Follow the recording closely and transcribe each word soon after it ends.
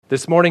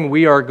This morning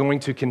we are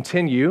going to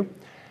continue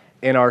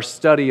in our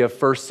study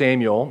of 1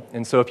 Samuel.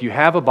 And so if you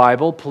have a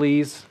Bible,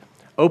 please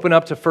open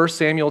up to 1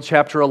 Samuel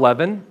chapter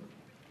 11.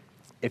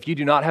 If you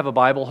do not have a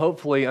Bible,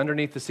 hopefully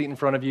underneath the seat in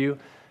front of you,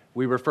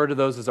 we refer to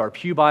those as our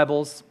pew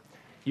Bibles.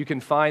 You can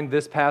find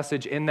this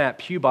passage in that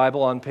pew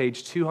Bible on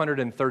page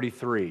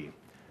 233.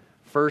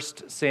 1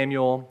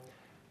 Samuel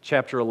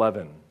chapter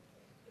 11.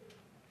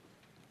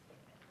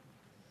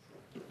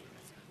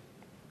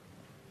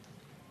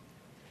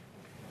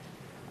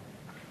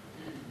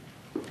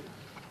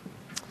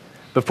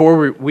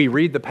 Before we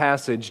read the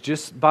passage,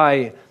 just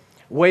by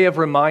way of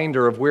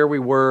reminder of where we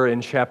were in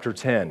chapter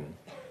 10.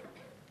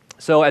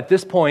 So at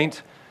this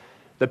point,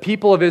 the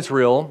people of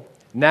Israel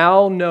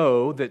now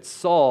know that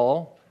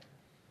Saul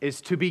is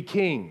to be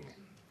king.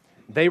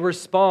 They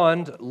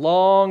respond,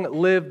 "Long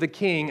live the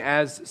king,"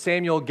 as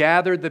Samuel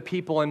gathered the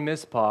people in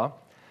Mizpah.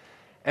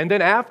 And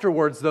then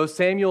afterwards, though,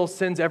 Samuel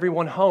sends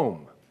everyone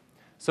home.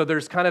 So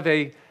there's kind of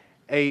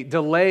a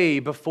delay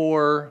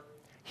before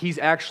he's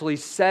actually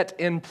set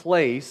in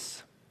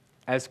place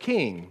as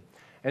king.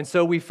 And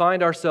so we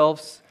find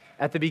ourselves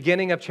at the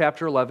beginning of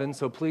chapter 11,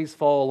 so please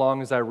follow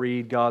along as I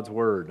read God's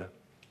word.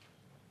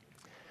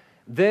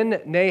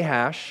 Then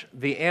Nahash,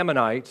 the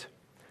Ammonite,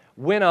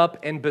 went up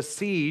and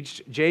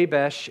besieged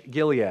Jabesh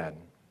Gilead.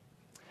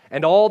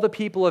 And all the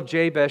people of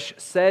Jabesh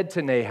said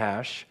to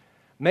Nahash,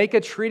 "Make a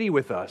treaty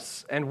with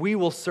us, and we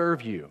will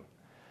serve you."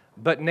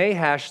 But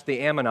Nahash the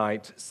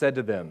Ammonite said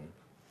to them,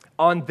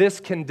 "On this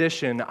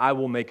condition I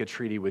will make a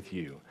treaty with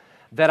you,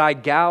 that I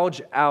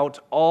gouge out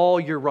all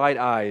your right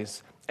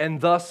eyes, and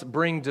thus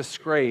bring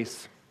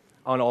disgrace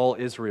on all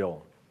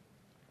Israel."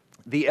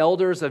 The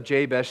elders of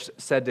Jabesh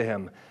said to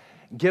him,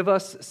 "Give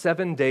us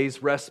 7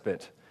 days'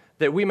 respite,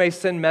 that we may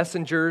send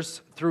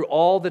messengers through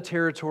all the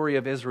territory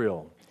of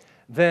Israel.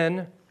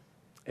 Then,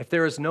 if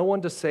there is no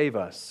one to save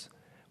us,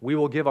 we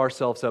will give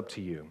ourselves up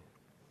to you."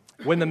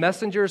 When the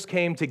messengers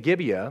came to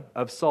Gibeah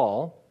of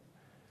Saul,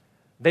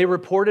 they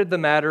reported the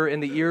matter in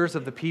the ears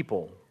of the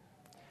people,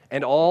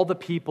 and all the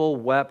people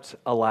wept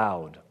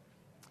aloud.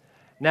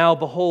 Now,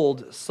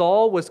 behold,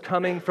 Saul was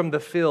coming from the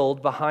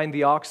field behind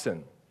the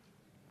oxen.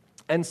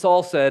 And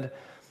Saul said,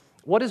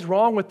 "What is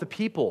wrong with the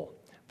people,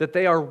 that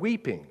they are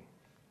weeping?"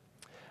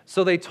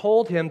 So they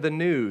told him the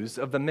news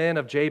of the men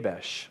of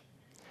Jabesh.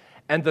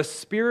 And the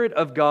Spirit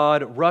of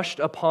God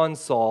rushed upon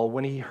Saul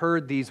when he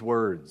heard these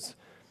words,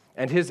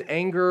 and his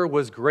anger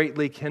was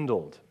greatly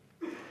kindled.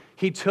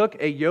 He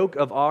took a yoke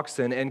of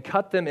oxen and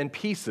cut them in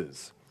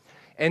pieces,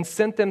 and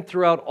sent them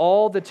throughout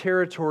all the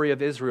territory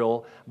of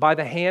Israel by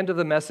the hand of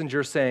the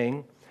messenger,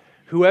 saying,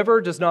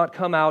 "Whoever does not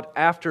come out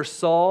after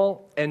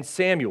Saul and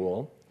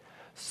Samuel,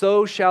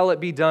 so shall it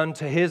be done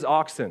to his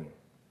oxen."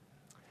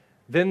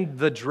 Then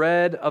the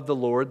dread of the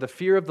Lord, the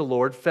fear of the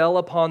Lord, fell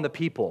upon the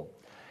people,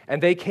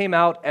 and they came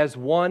out as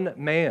one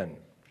man.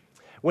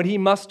 When he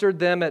mustered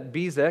them at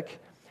Bezek,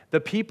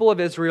 the people of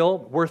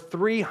Israel were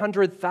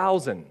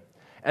 300,000,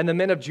 and the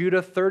men of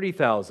Judah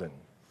 30,000.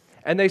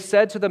 And they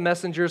said to the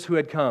messengers who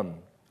had come,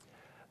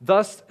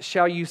 "Thus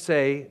shall you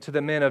say to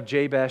the men of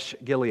Jabesh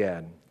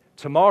Gilead,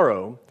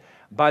 tomorrow,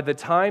 by the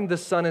time the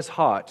sun is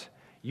hot,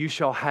 you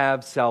shall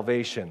have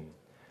salvation."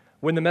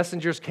 When the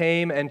messengers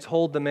came and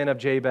told the men of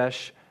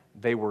Jabesh,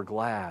 they were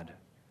glad.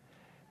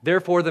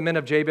 Therefore the men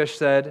of Jabesh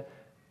said,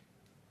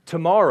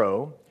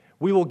 "Tomorrow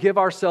we will give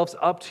ourselves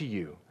up to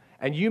you,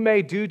 and you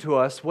may do to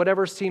us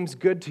whatever seems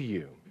good to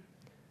you."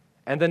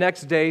 And the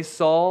next day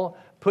Saul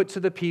put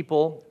the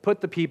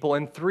people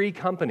in 3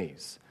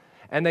 companies,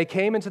 and they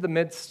came into the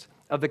midst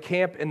of the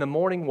camp in the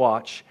morning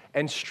watch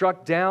and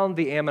struck down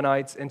the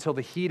Ammonites until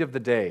the heat of the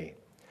day.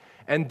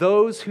 And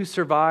those who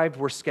survived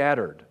were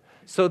scattered,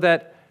 so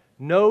that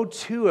no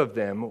 2 of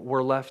them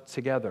were left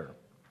together.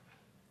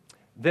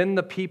 Then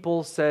the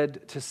people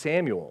said to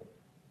Samuel,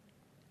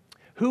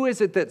 "Who is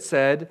it that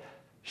said,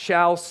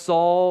 'Shall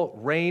Saul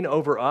reign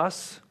over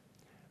us?'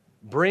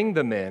 Bring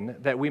the men,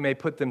 that we may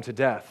put them to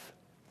death."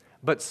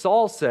 But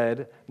Saul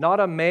said,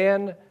 "Not a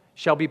man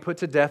shall be put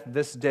to death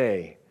this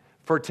day,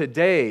 for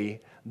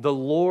today the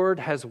Lord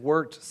has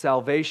worked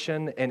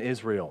salvation in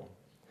Israel."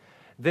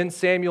 Then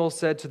Samuel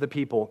said to the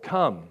people,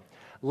 "Come,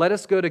 let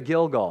us go to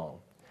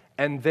Gilgal,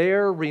 and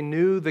there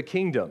renew the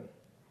kingdom."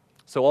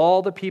 So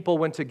all the people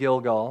went to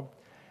Gilgal,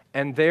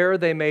 and there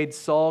they made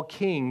Saul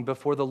king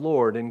before the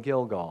Lord in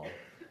Gilgal.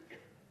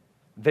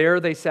 There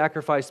they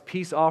sacrificed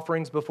peace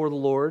offerings before the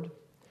Lord,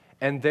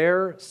 and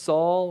there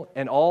Saul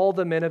and all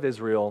the men of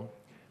Israel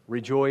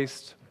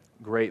rejoiced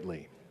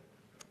greatly.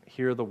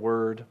 Hear the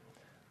word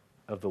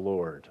of the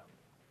Lord.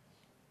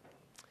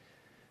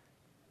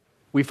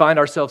 We find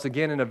ourselves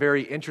again in a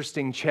very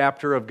interesting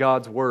chapter of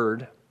God's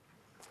word,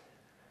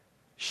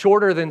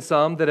 shorter than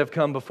some that have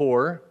come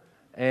before,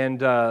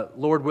 and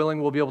Lord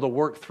willing, we'll be able to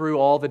work through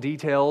all the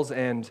details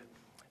and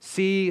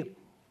see,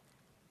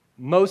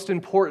 most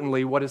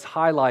importantly, what is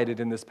highlighted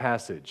in this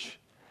passage.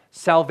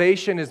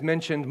 Salvation is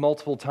mentioned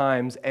multiple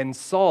times, and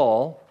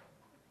Saul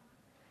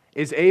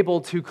is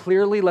able to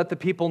clearly let the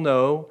people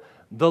know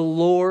the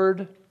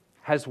Lord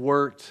has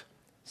worked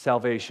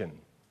salvation.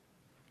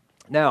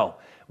 Now,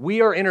 we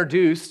are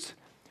introduced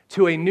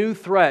to a new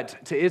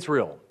threat to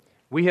Israel.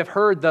 We have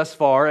heard thus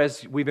far,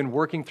 as we've been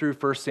working through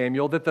 1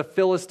 Samuel, that the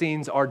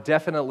Philistines are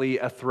definitely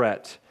a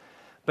threat.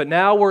 But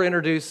now we're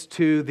introduced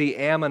to the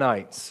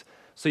Ammonites.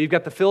 So you've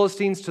got the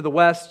Philistines to the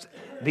west,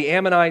 the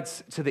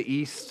Ammonites to the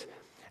east.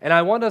 And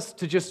I want us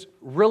to just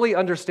really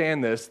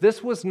understand this.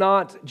 This was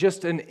not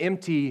just an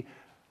empty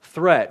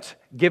threat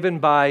given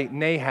by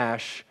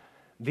Nahash,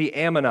 the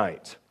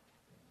Ammonite.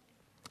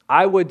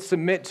 I would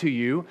submit to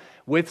you,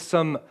 with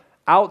some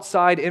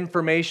outside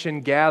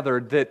information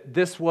gathered, that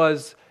this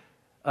was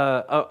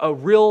a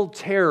real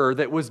terror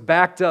that was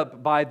backed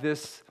up by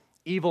this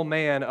evil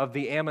man of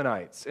the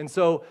Ammonites. And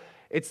so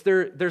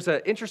there's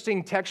an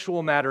interesting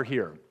textual matter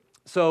here.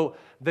 So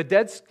the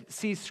Dead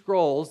Sea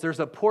Scrolls, there's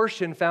a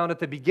portion found at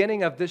the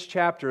beginning of this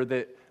chapter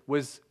that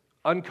was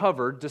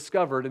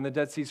discovered in the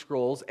Dead Sea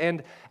Scrolls,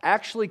 and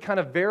actually kind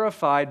of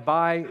verified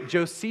by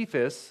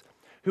Josephus,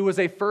 who was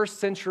a first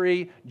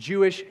century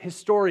Jewish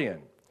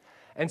historian.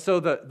 And so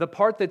the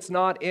part that's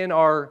not in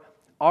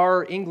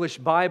our English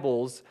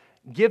Bibles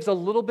gives a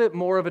little bit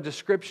more of a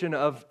description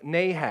of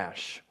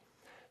Nahash.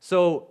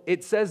 So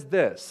it says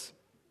this,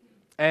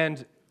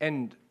 and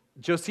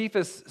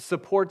Josephus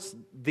supports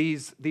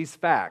these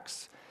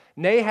facts.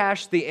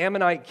 Nahash, the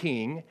Ammonite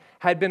king,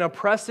 had been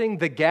oppressing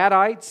the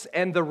Gadites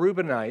and the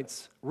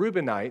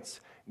Reubenites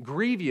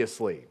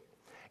grievously,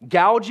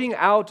 gouging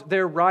out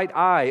their right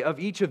eye of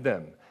each of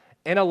them,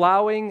 and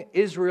allowing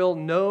Israel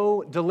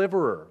no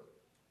deliverer.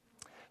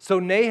 So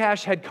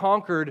Nahash had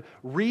conquered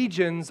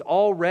regions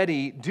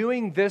already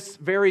doing this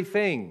very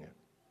thing.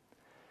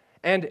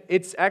 And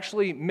it's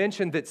actually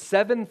mentioned that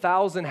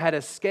 7,000 had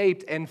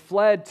escaped and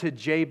fled to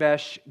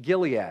Jabesh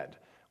Gilead,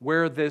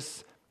 where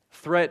this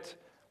threat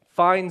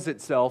finds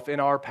itself in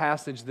our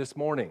passage this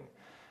morning.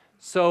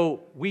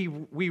 So we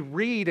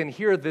read and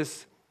hear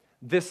this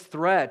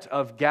threat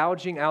of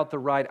gouging out the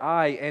right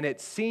eye, and it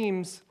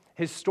seems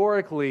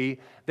historically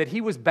that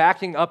he was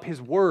backing up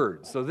his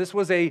words. So this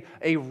was a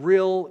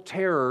real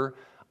terror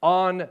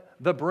on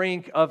the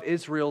brink of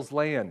Israel's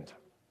land.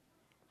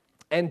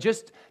 And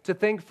just to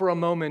think for a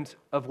moment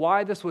of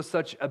why this was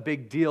such a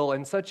big deal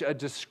and such a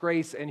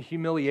disgrace and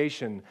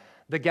humiliation,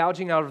 the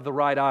gouging out of the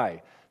right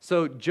eye.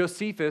 So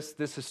Josephus,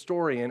 this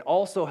historian,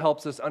 also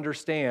helps us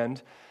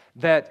understand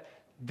that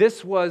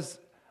this was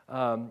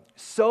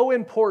so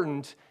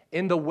important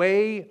in the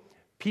way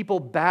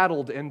people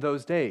battled in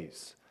those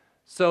days.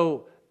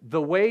 So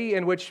the way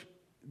in which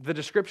the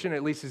description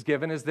at least is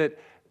given is that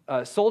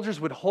soldiers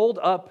would hold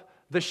up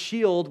the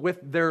shield with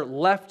their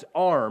left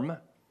arm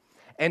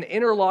and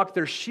interlock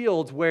their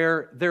shields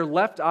where their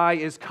left eye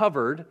is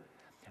covered,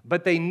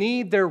 but they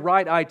need their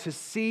right eye to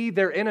see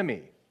their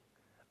enemy.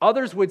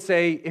 Others would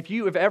say, if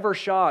you have ever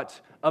shot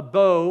a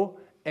bow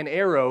and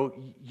arrow,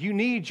 you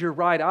need your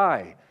right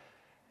eye.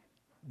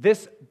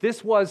 This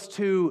was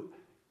to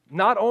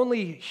not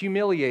only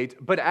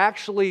humiliate, but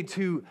actually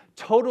to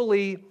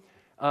totally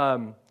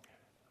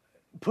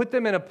put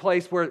them in a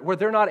place where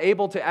they're not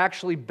able to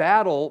actually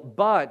battle,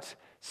 but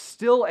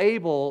still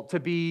able to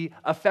be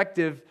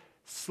effective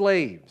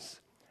slaves.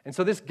 And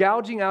so this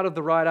gouging out of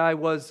the right eye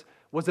was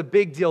a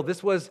big deal.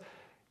 This was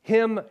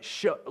him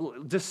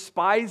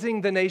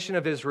despising the nation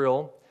of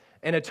Israel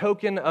and a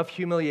token of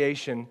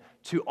humiliation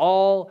to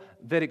all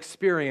that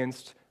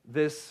experienced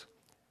this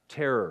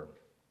terror.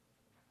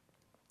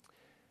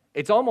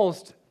 It's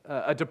almost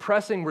a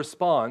depressing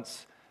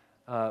response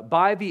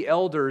by the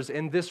elders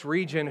in this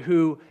region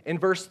who, in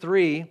verse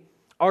 3,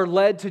 are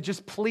led to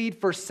just plead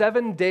for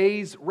 7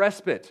 days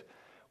respite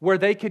where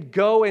they could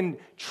go and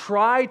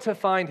try to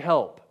find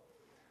help.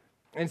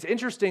 And it's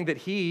interesting that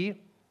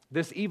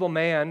this evil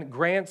man,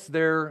 grants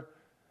their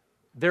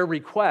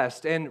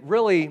request, and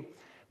really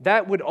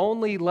that would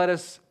only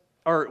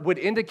would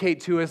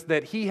indicate to us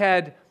that he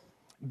had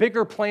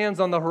bigger plans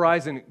on the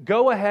horizon.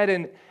 Go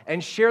ahead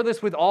and share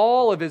this with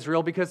all of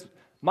Israel, because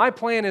my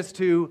plan is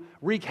to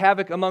wreak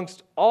havoc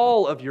amongst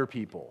all of your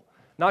people,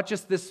 not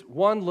just this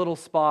one little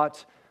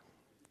spot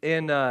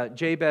in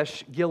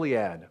Jabesh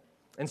Gilead.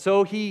 And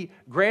so he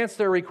grants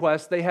their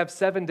request. They have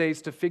 7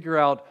 days to figure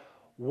out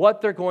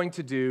what they're going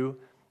to do.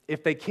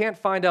 If they can't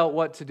find out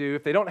what to do,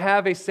 if they don't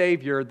have a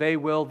savior, they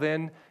will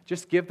then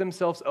just give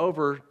themselves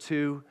over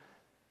to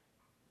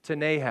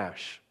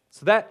Nahash.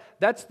 So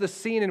that's the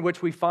scene in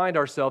which we find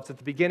ourselves at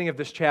the beginning of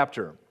this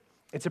chapter.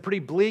 It's a pretty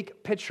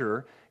bleak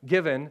picture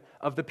given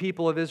of the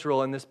people of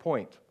Israel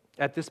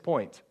at this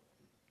point.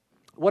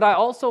 What I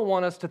also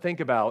want us to think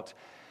about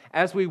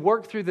as we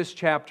work through this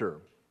chapter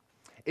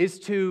is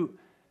to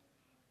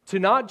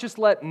not just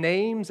let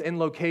names and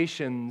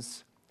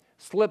locations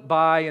slip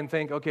by and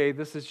think, okay,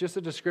 this is just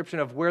a description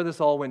of where this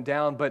all went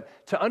down, but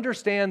to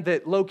understand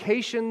that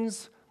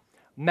locations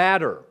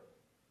matter.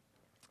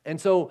 And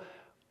so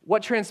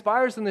what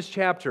transpires in this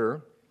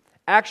chapter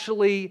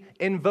actually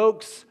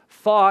invokes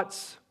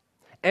thoughts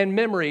and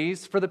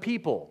memories for the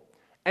people.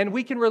 And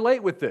we can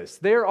relate with this.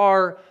 There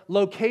are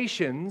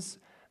locations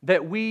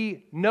that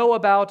we know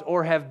about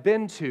or have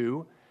been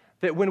to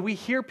that when we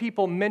hear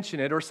people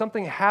mention it or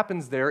something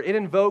happens there, it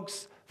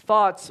invokes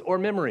thoughts or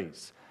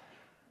memories.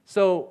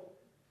 So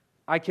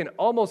I can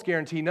almost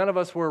guarantee none of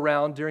us were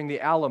around during the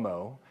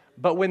Alamo,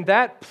 but when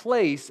that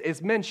place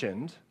is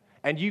mentioned,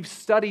 and you've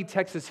studied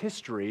Texas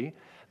history,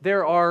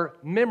 there are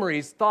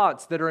memories,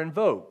 thoughts that are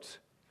invoked.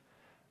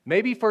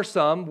 Maybe for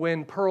some,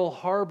 when Pearl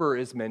Harbor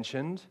is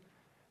mentioned,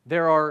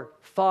 there are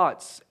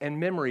thoughts and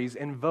memories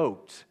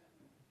invoked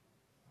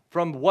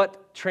from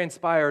what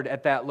transpired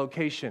at that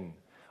location.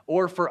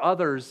 Or for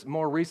others,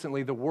 more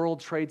recently, the World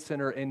Trade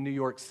Center in New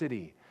York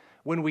City.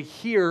 When we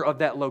hear of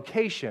that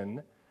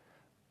location,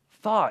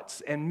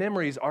 thoughts and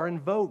memories are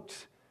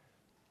invoked.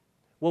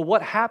 Well,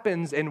 what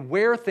happens and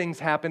where things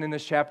happen in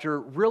this chapter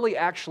really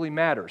actually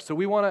matters. So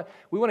we want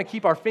to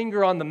keep our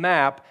finger on the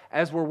map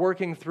as we're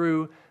working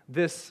through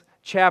this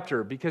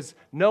chapter, because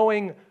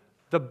knowing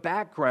the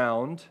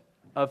background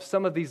of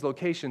some of these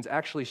locations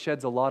actually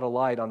sheds a lot of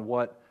light on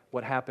what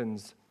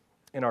happens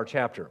in our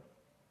chapter.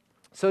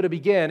 So to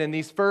begin, in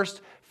these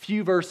first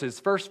few verses,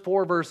 first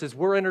 4 verses,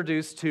 we're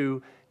introduced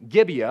to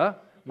Gibeah,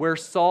 where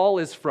Saul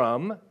is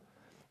from,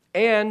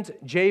 and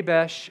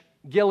Jabesh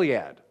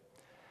Gilead.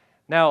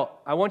 Now,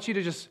 I want you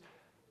to just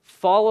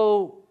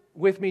follow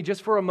with me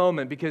just for a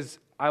moment, because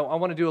I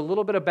want to do a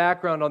little bit of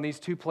background on these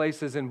two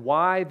places and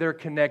why they're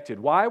connected.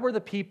 Why were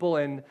the people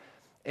in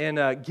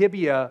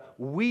Gibeah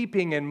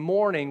weeping and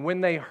mourning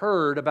when they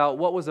heard about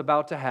what was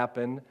about to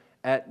happen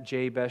at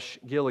Jabesh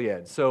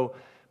Gilead? So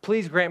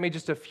please grant me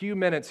just a few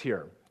minutes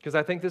here, because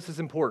I think this is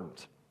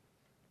important.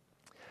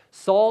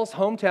 Saul's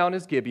hometown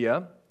is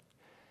Gibeah.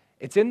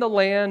 It's in the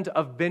land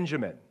of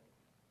Benjamin.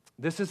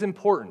 This is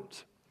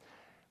important.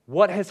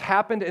 What has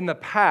happened in the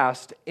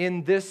past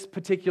in this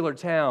particular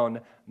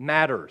town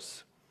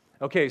matters.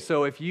 Okay,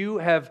 so if you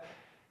have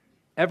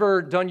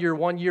ever done your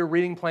 1-year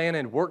reading plan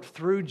and worked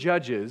through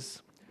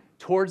Judges,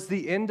 towards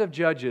the end of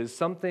Judges,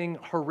 something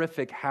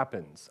horrific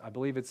happens. I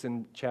believe it's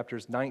in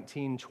chapters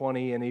 19,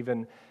 20, and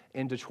even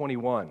into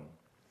 21.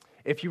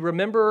 If you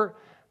remember,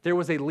 there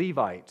was a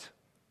Levite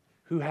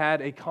who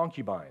had a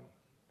concubine.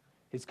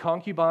 His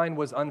concubine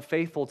was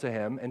unfaithful to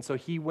him, and so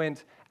he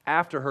went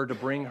after her to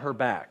bring her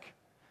back.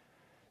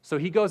 So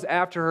he goes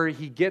after her,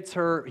 he gets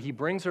her, he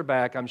brings her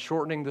back. I'm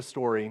shortening the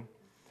story.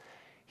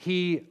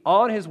 He,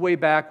 on his way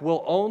back,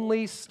 will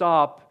only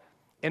stop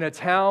in a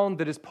town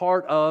that is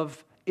part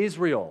of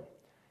Israel.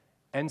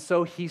 And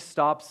so he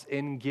stops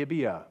in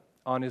Gibeah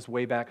on his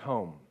way back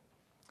home.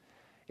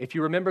 If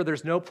you remember,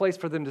 there's no place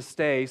for them to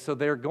stay, so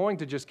they're going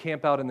to just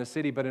camp out in the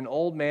city, but an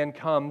old man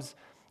comes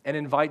and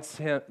invites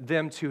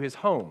them to his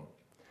home.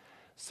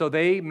 So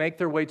they make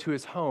their way to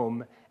his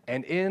home,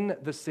 and in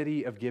the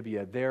city of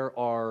Gibeah,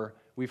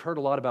 we've heard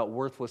a lot about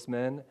worthless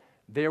men.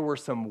 There were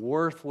some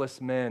worthless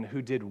men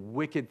who did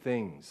wicked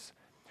things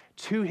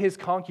to his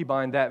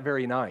concubine that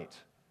very night.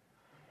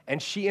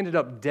 And she ended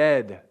up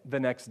dead the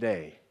next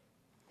day.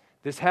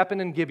 This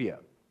happened in Gibeah.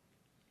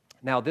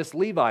 Now, this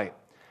Levite,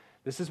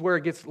 this is where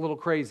it gets a little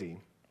crazy.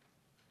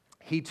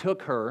 He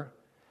took her,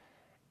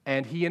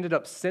 and he ended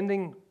up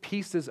sending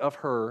pieces of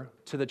her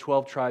to the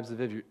 12 tribes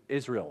of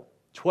Israel.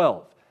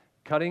 12.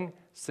 Cutting,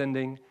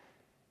 sending,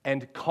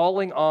 and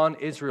calling on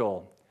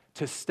Israel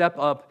to step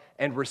up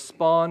and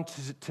respond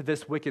to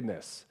this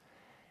wickedness.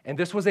 And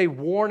this was a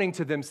warning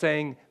to them,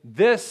 saying,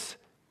 this,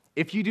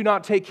 if you do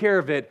not take care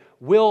of it,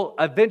 will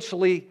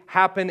eventually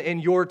happen in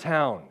your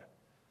town.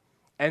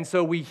 And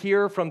so we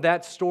hear from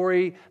that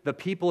story, the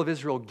people of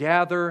Israel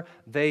gather,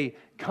 they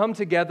come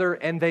together,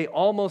 and they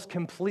almost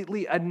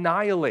completely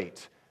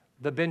annihilate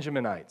the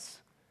Benjaminites,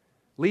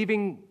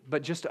 leaving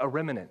but just a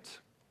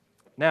remnant.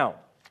 Now,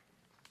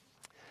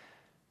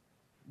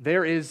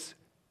 there is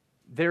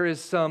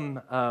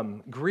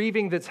some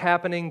grieving that's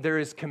happening. There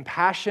is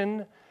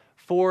compassion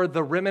for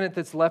the remnant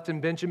that's left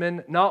in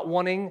Benjamin, not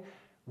wanting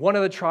one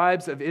of the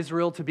tribes of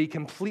Israel to be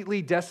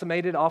completely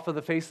decimated off of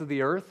the face of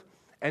the earth.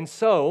 And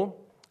so,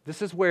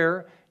 this is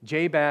where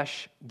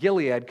Jabesh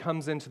Gilead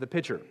comes into the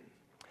picture.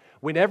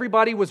 When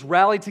everybody was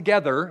rallied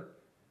together,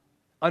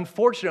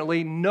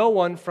 unfortunately, no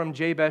one from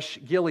Jabesh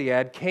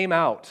Gilead came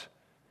out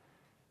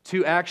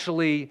to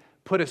actually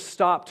put a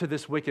stop to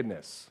this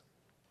wickedness.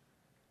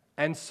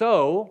 And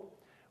so,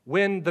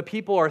 when the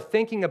people are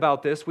thinking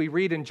about this, we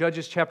read in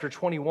Judges chapter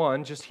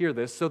 21, just hear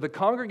this. So the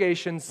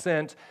congregation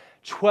sent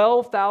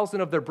 12,000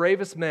 of their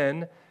bravest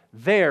men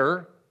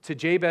there to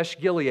Jabesh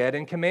Gilead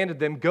and commanded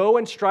them, go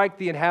and strike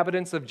the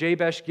inhabitants of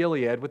Jabesh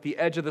Gilead with the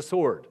edge of the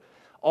sword,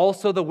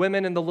 also the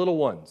women and the little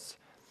ones.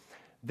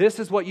 This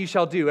is what you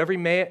shall do. Every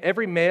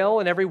male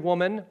and every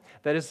woman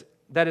that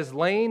is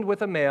lain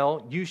with a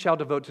male, you shall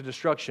devote to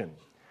destruction.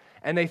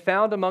 And they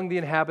found among the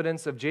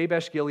inhabitants of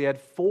Jabesh Gilead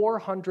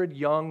 400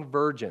 young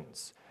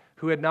virgins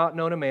who had not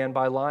known a man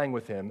by lying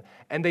with him,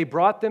 and they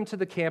brought them to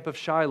the camp of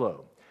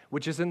Shiloh,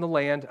 which is in the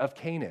land of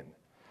Canaan.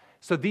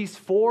 So these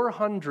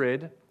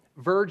 400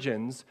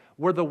 virgins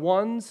were the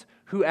ones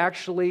who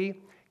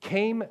actually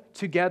came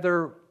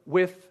together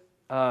with,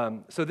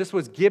 so this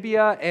was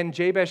Gibeah and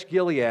Jabesh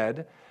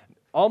Gilead,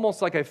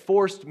 almost like a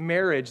forced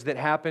marriage that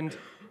happened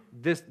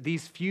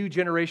these few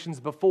generations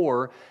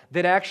before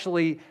that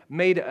actually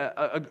made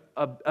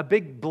a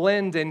big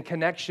blend and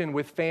connection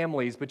with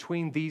families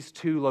between these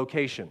two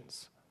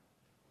locations.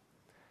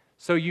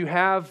 So you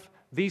have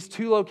these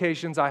two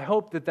locations. I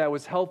hope that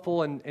was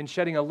helpful in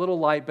shedding a little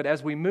light, but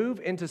as we move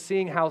into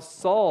seeing how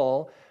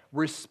Saul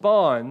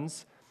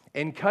responds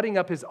in cutting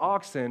up his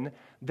oxen,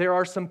 there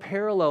are some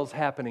parallels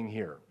happening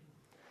here.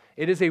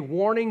 It is a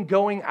warning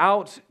going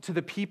out to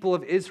the people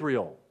of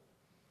Israel.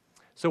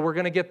 So we're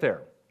going to get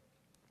there.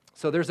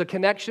 So there's a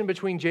connection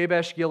between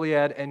Jabesh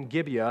Gilead and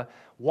Gibeah.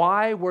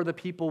 Why were the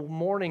people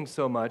mourning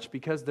so much?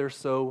 Because they're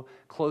so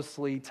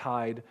closely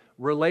tied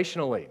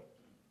relationally.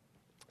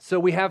 So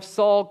we have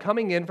Saul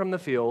coming in from the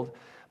field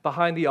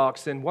behind the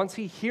oxen. Once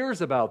he hears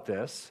about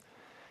this,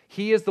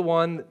 he is the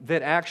one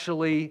that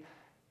actually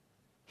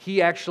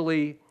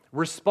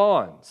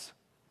responds.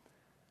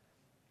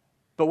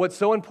 But what's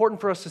so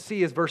important for us to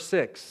see is verse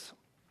 6.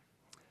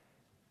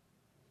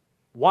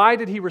 Why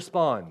did he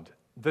respond?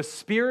 The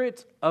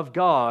Spirit of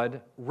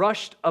God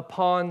rushed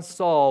upon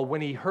Saul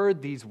when he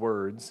heard these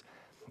words,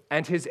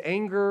 and his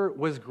anger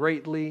was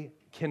greatly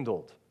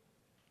kindled.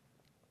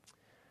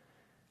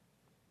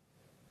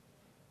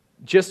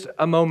 Just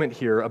a moment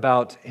here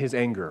about his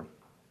anger.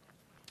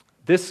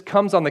 This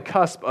comes on the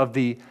cusp of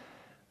the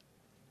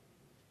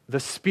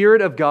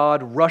Spirit of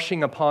God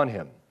rushing upon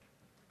him.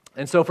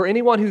 And so for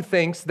anyone who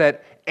thinks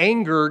that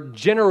anger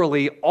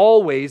generally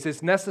always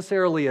is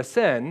necessarily a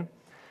sin,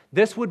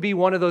 this would be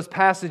one of those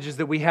passages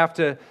that we have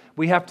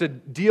to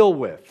deal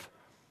with,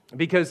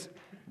 because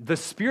the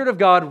Spirit of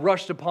God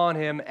rushed upon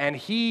him and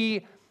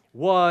he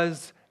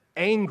was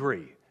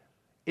angry.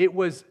 It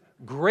was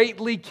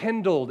greatly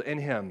kindled in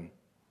him.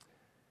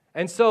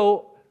 And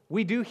so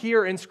we do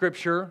hear in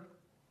Scripture,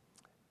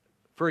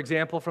 for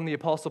example, from the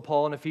Apostle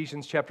Paul in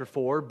Ephesians chapter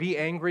 4, be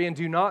angry and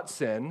do not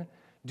sin.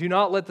 Do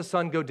not let the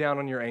sun go down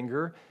on your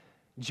anger.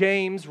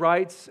 James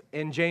writes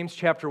in James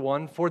chapter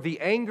 1, for the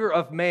anger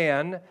of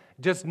man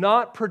does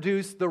not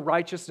produce the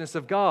righteousness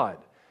of God.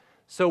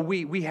 So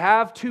we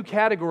have two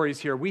categories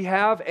here. We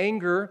have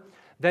anger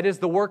that is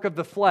the work of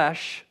the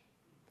flesh,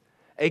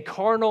 a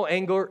carnal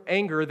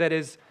anger that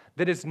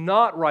is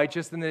not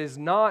righteous and that is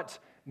not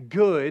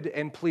good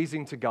and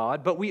pleasing to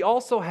God. But we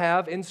also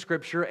have in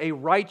Scripture a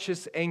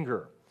righteous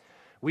anger.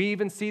 We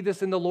even see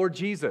this in the Lord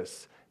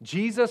Jesus.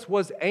 Jesus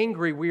was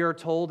angry, we are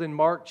told in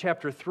Mark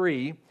chapter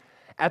 3,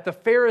 at the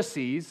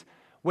Pharisees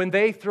when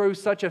they threw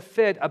such a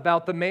fit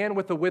about the man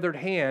with the withered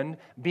hand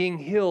being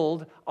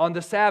healed on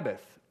the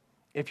Sabbath.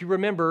 If you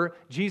remember,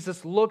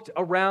 Jesus looked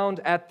around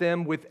at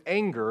them with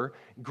anger,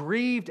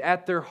 grieved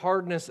at their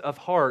hardness of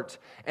heart,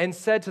 and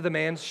said to the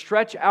man,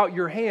 stretch out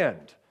your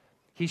hand.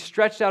 He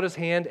stretched out his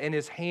hand, and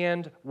his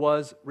hand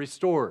was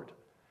restored.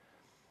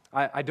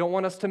 I don't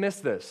want us to miss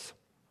this.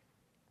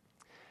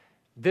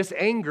 This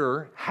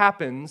anger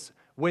happens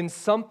when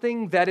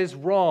something that is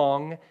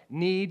wrong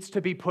needs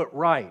to be put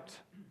right.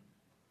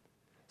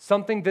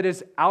 Something that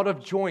is out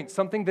of joint,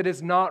 something that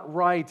is not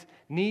right,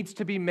 needs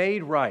to be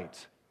made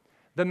right.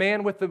 The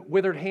man with the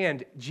withered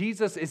hand,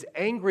 Jesus is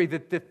angry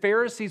that the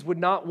Pharisees would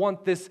not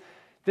want this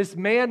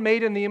man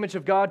made in the image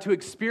of God to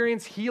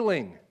experience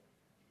healing,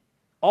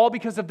 all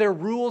because of their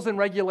rules and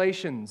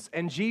regulations.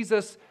 And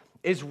Jesus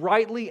is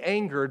rightly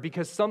angered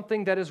because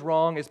something that is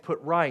wrong is put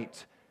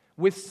right.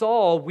 With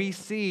Saul, we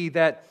see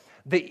that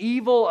the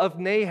evil of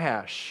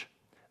Nahash,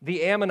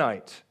 the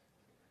Ammonite,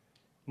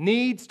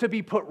 needs to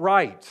be put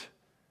right.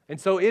 And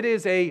so it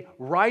is a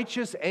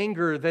righteous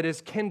anger that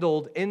is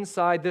kindled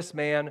inside this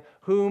man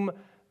whom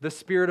the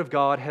Spirit of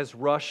God has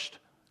rushed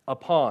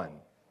upon.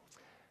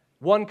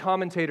 One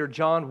commentator,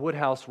 John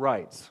Woodhouse,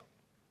 writes,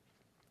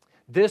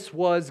 this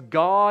was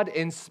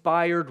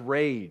God-inspired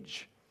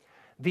rage.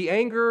 The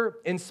anger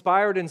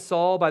inspired in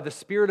Saul by the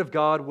Spirit of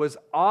God was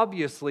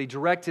obviously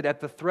directed at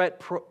the threat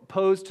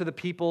posed to the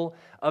people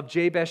of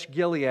Jabesh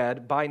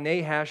Gilead by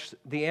Nahash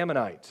the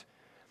Ammonite.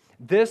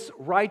 This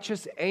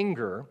righteous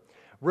anger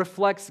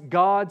reflects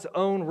God's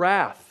own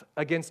wrath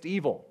against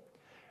evil,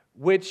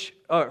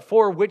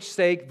 for which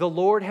sake the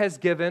Lord has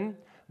given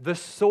the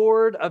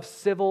sword of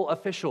civil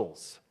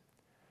officials.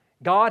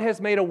 God has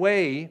made a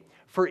way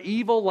for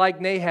evil like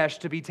Nahash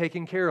to be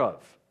taken care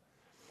of,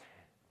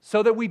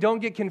 so that we don't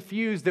get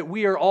confused that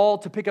we are all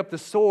to pick up the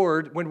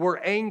sword when we're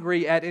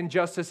angry at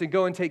injustice and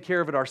go and take care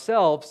of it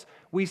ourselves.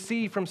 We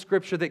see from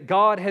Scripture that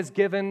God has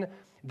given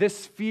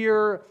this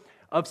sphere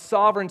of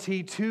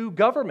sovereignty to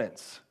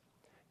governments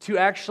to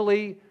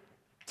actually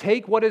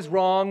take what is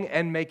wrong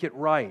and make it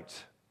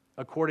right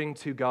according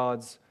to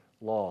God's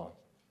law.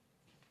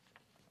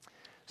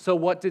 So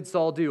what did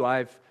Saul do?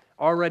 I've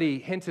already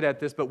hinted at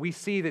this, but we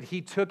see that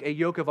he took a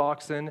yoke of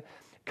oxen,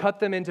 cut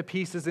them into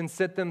pieces, and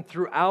sent them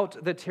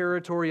throughout the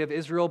territory of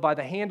Israel by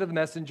the hand of the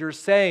messengers,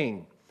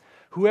 saying,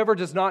 whoever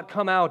does not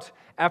come out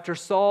after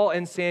Saul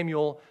and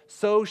Samuel,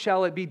 so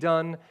shall it be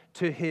done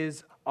to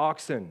his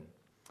oxen.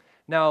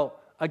 Now,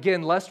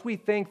 again, lest we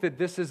think that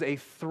this is a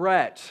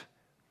threat,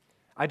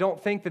 I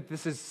don't think that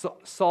this is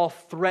Saul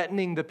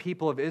threatening the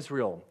people of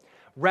Israel,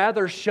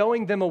 rather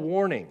showing them a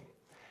warning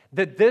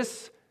that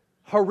this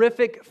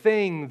horrific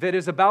thing that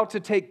is about to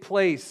take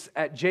place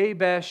at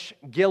Jabesh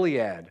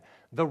Gilead,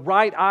 the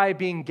right eye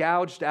being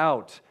gouged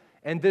out,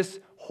 and this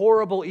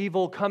horrible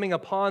evil coming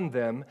upon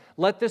them,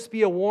 let this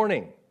be a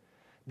warning.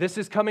 This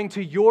is coming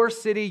to your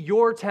city,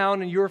 your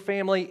town, and your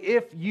family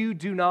if you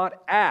do not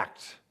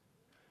act.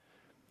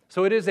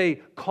 So it is a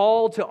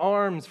call to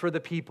arms for the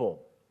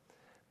people.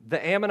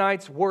 The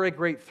Ammonites were a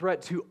great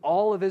threat to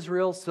all of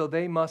Israel, so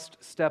they must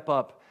step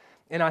up.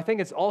 And I think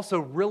it's also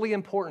really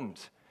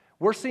important.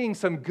 We're seeing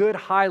some good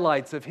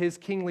highlights of his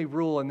kingly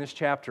rule in this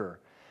chapter.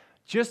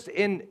 Just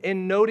in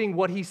noting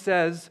what he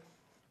says,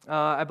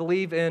 I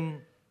believe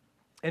in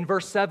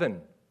verse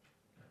 7.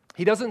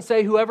 He doesn't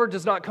say, whoever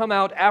does not come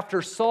out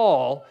after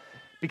Saul,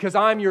 because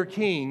I'm your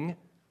king.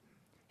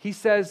 He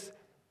says,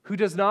 who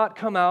does not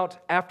come out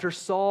after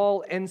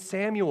Saul and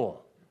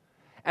Samuel.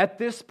 At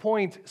this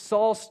point,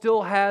 Saul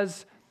still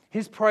has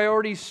his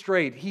priorities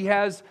straight. He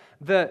has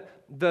the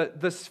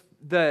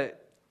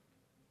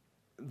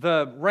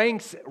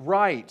ranks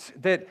right,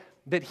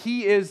 that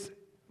he is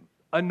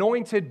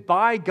anointed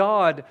by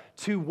God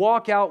to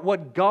walk out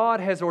what God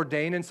has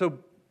ordained. And so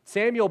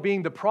Samuel,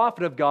 being the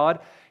prophet of God,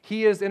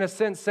 he is in a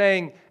sense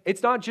saying,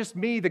 it's not just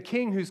me, the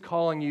king, who's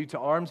calling you to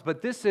arms,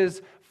 but this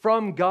is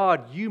from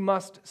God. You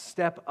must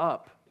step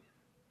up.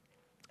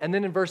 And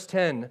then in verse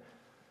 10,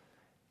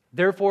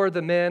 therefore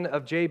the men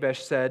of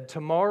Jabesh said,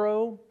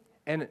 tomorrow,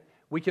 and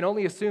we can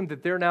only assume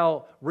that they're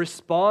now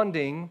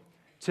responding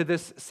to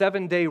this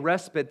 7-day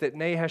respite that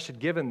Nahash had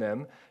given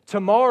them.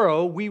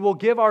 Tomorrow we will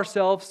give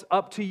ourselves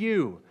up to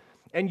you,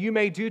 and you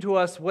may do to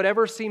us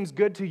whatever seems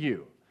good to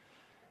you.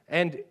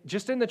 And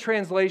just in the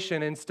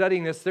translation and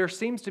studying this, there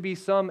seems to be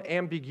some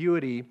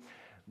ambiguity.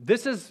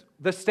 This is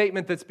the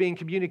statement that's being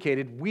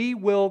communicated. We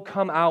will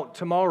come out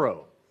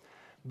tomorrow.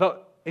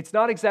 But it's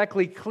not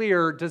exactly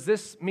clear, does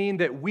this mean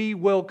that we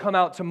will come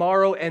out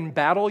tomorrow and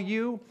battle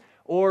you?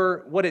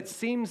 Or what it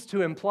seems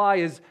to imply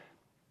is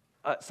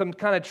some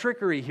kind of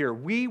trickery here.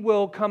 We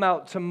will come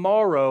out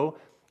tomorrow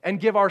and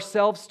give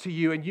ourselves to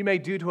you, and you may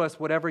do to us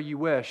whatever you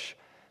wish.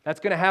 That's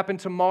going to happen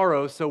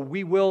tomorrow, so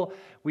we've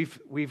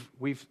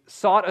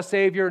sought a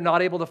Savior,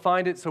 not able to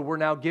find it, so we're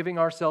now giving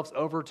ourselves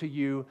over to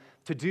you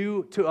to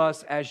do to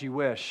us as you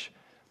wish.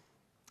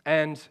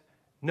 And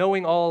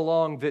knowing all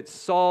along that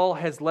Saul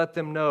has let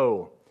them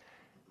know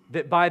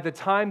that by the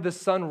time the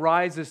sun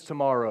rises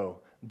tomorrow,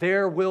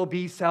 there will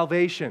be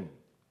salvation.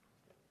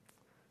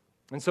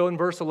 And so in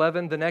verse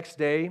 11, the next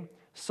day,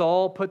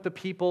 Saul put the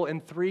people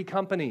in 3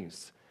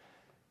 companies.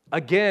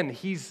 Again,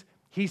 he's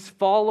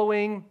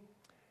following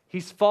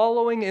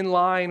in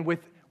line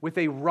with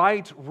a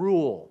right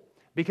rule,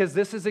 because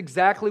this is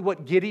exactly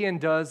what Gideon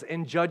does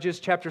in Judges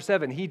chapter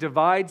 7. He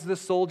divides the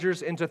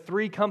soldiers into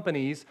 3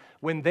 companies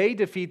when they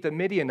defeat the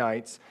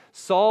Midianites.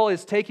 Saul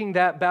is taking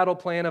that battle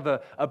plan of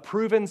a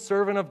proven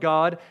servant of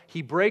God.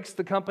 He breaks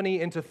the company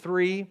into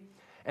 3,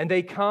 and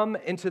they come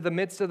into the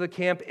midst of the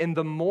camp in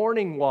the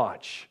morning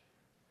watch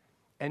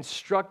and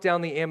struck down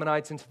the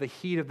Ammonites into the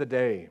heat of the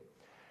day.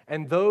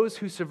 And those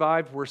who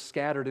survived were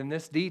scattered. And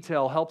this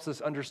detail helps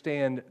us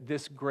understand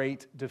this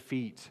great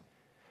defeat,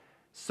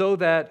 so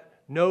that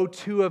no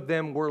 2 of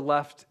them were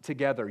left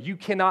together. You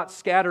cannot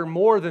scatter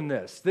more than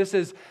this. This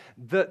is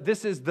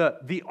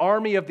the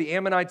army of the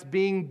Ammonites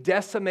being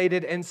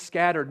decimated and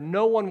scattered.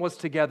 No one was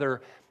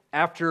together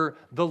after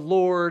the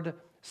Lord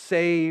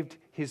saved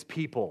his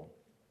people.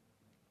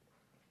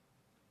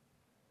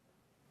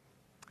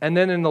 And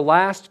then in the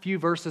last few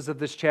verses of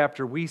this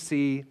chapter, we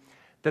see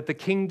that the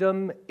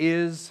kingdom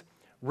is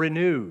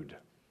renewed.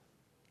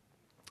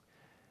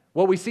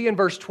 What we see in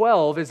verse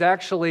 12 is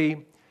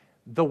actually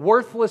the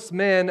worthless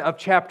men of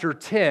chapter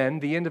 10,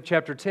 the end of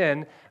chapter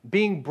 10,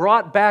 being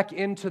brought back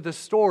into the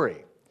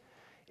story.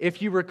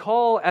 If you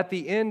recall, at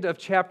the end of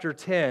chapter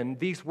 10,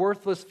 these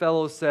worthless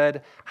fellows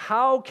said,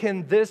 "How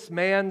can this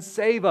man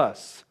save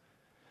us?"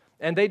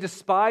 And they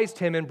despised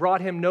him and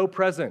brought him no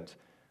present.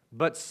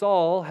 But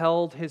Saul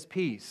held his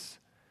peace.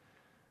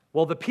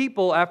 Well, the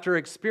people, after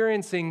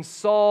experiencing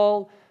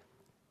Saul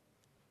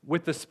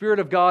with the Spirit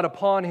of God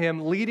upon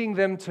him, leading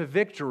them to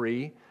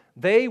victory,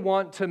 they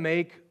want to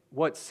make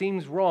what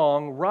seems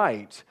wrong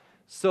right.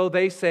 So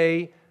they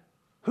say,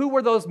 "Who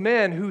were those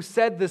men who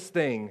said this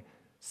thing?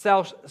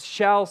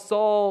 Shall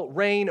Saul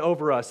reign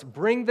over us?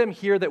 Bring them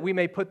here that we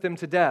may put them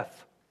to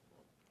death."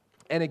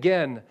 And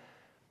again,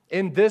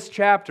 in this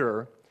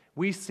chapter,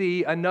 we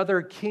see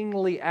another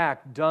kingly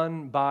act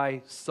done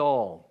by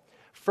Saul.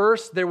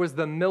 First, there was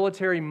the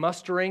military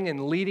mustering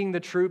and leading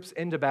the troops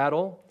into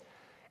battle.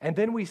 And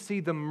then we see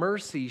the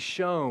mercy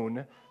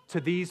shown to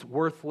these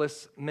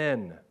worthless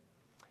men.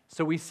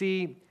 So we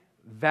see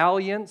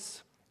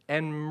valiance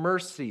and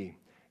mercy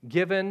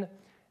given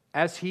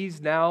as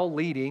he's now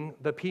leading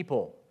the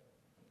people.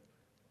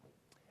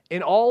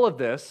 In all of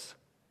this,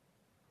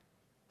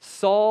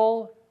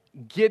 Saul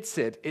gets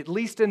it, at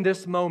least in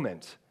this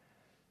moment,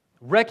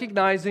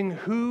 recognizing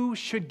who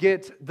should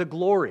get the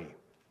glory.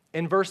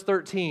 In verse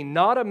 13,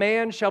 "Not a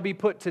man shall be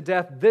put to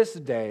death this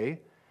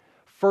day,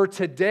 for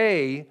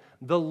today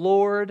the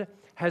Lord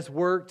has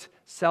worked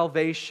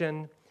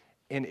salvation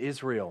in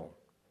Israel."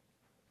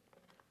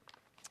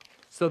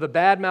 So the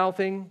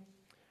bad-mouthing,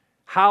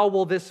 how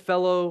will this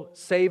fellow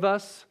save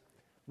us?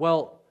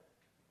 Well,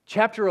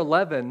 chapter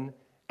 11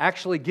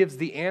 actually gives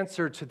the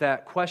answer to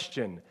that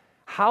question.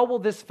 How will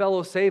this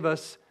fellow save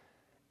us?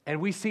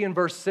 And we see in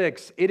verse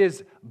 6, it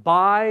is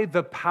by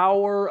the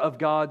power of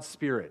God's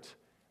Spirit.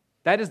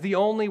 That is the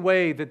only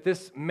way that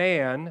this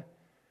man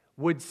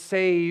would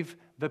save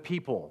the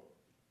people.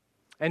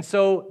 And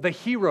so the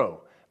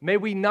hero, may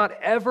we not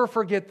ever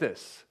forget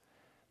this.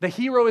 The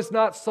hero is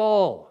not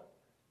Saul.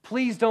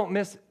 Please don't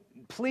miss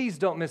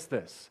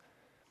this.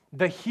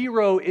 The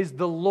hero is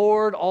the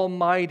Lord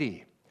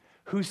Almighty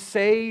who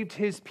saved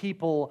his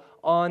people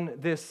on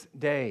this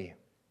day.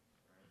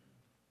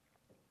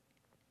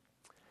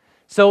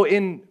 So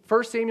in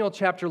 1 Samuel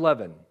chapter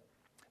 11,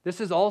 this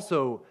is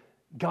also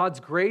God's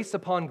grace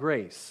upon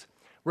grace.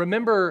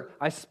 Remember,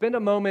 I spent a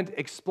moment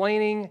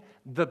explaining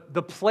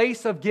the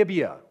place of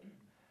Gibeah,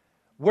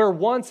 where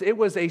once it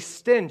was a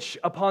stench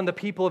upon the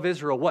people of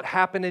Israel, what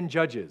happened in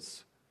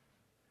Judges.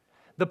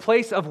 The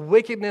place of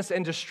wickedness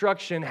and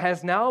destruction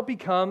has now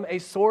become a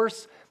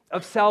source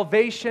of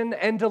salvation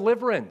and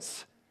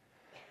deliverance.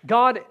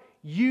 God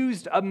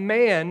used a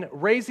man,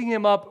 raising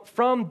him up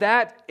from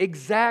that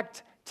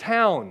exact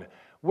town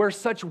where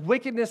such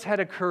wickedness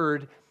had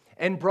occurred,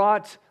 and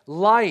brought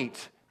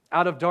light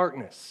out of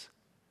darkness.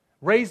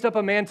 Raised up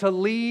a man to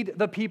lead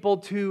the people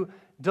to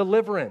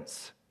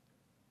deliverance.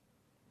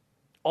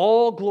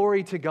 All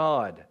glory to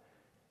God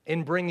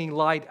in bringing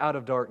light out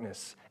of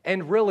darkness.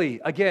 And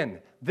really, again,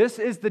 this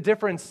is the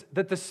difference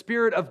that the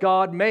Spirit of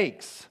God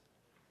makes.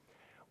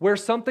 Where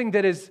something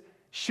that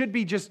should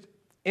be just,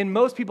 in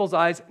most people's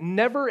eyes,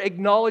 never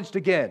acknowledged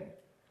again,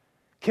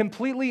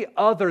 completely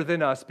other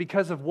than us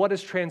because of what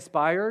has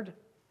transpired,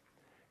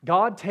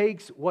 God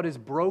takes what is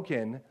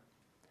broken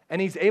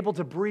and He's able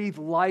to breathe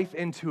life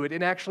into it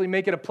and actually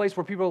make it a place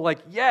where people are like,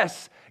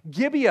 yes,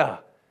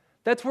 Gibeah.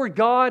 That's where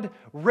God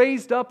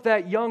raised up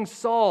that young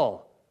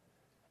Saul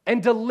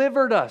and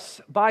delivered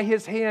us by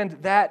His hand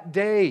that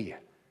day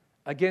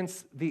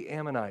against the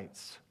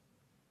Ammonites.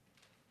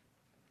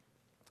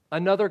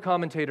 Another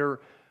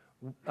commentator,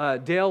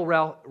 Dale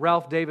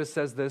Ralph Davis,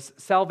 says this: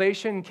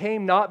 salvation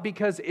came not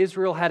because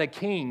Israel had a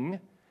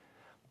king,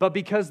 but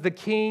because the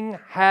king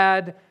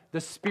had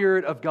the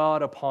Spirit of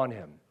God upon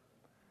him.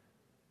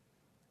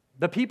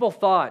 The people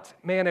thought,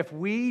 man, if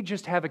we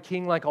just have a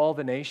king like all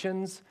the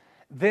nations,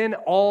 then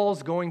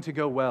all's going to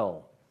go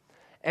well.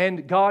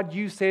 And God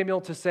used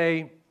Samuel to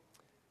say,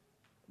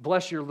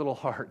 bless your little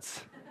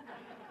hearts.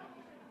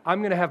 I'm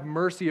going to have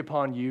mercy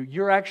upon you.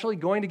 You're actually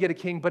going to get a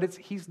king, but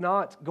he's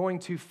not going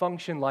to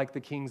function like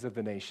the kings of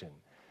the nation.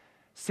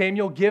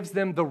 Samuel gives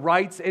them the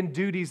rights and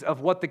duties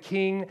of what the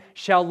king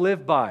shall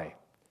live by.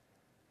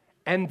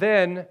 And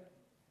then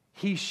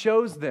he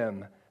shows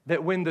them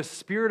that when the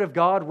Spirit of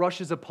God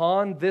rushes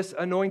upon this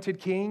anointed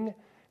king,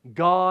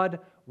 God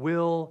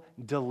will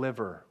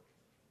deliver.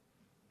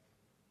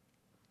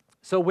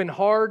 So when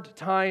hard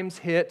times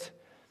hit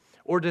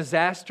or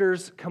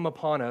disasters come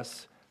upon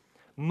us,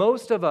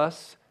 most of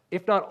us,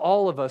 if not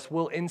all of us,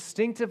 will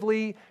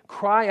instinctively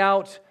cry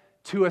out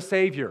to a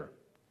Savior.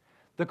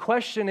 The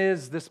question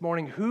is this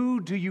morning,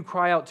 who do you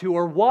cry out to,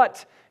 or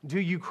what do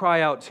you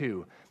cry out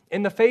to?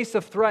 In the face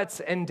of threats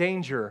and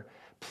danger,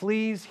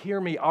 please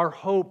hear me. Our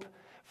hope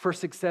for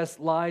success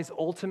lies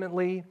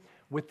ultimately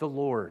with the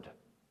Lord.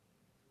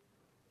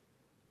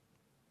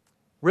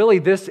 Really,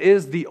 this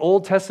is the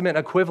Old Testament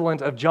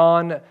equivalent of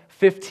John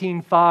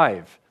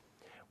 15:5,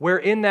 where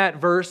in that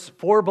verse,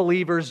 for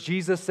believers,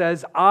 Jesus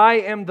says, I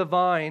am the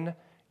vine,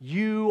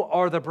 you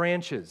are the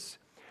branches.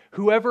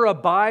 Whoever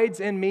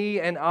abides in me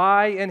and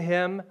I in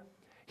him,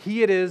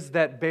 he it is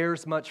that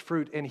bears much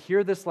fruit. And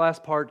hear this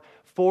last part,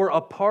 for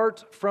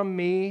apart from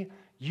me,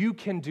 you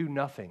can do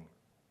nothing.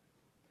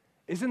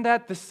 Isn't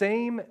that the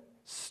same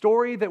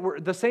story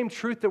the same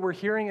truth that we're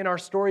hearing in our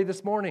story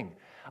this morning?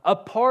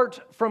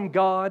 Apart from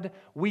God,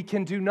 we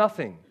can do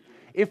nothing.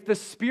 If the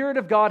Spirit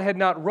of God had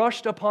not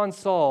rushed upon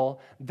Saul,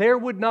 there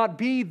would not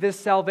be this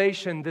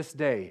salvation this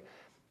day.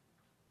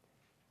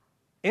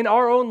 In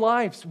our own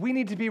lives, we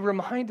need to be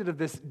reminded of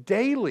this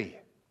daily.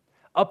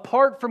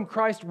 Apart from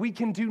Christ, we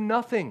can do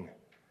nothing.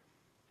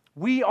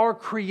 We are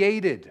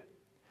created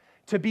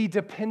to be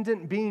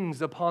dependent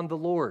beings upon the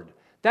Lord.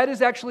 That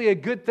is actually a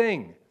good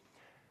thing.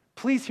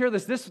 Please hear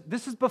this.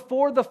 This is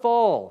before the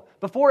fall,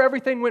 before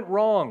everything went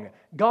wrong.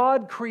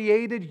 God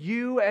created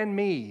you and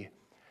me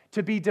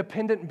to be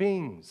dependent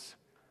beings,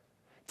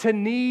 to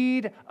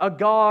need a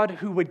God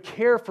who would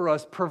care for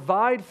us,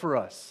 provide for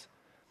us,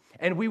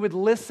 and we would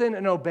listen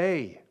and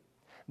obey.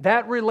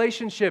 That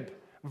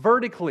relationship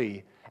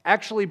vertically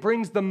actually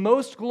brings the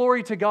most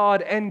glory to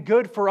God and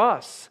good for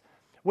us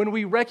when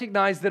we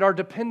recognize that our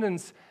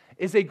dependence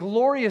is a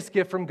glorious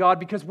gift from God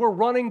because we're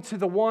running to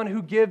the one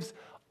who gives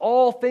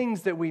all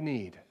things that we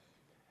need.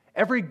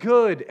 Every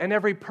good and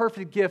every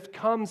perfect gift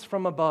comes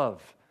from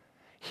above.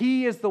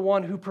 He is the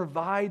one who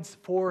provides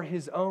for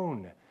His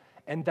own,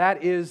 and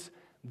that is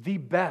the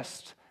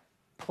best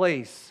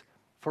place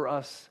for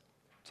us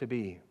to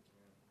be.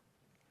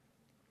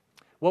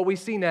 What we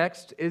see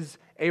next is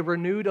a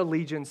renewed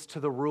allegiance to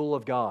the rule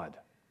of God.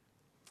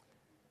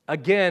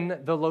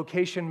 Again, the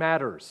location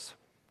matters.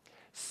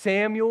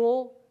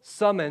 Samuel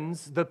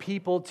summons the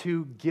people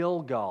to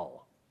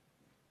Gilgal.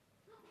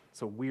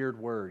 It's a weird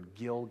word,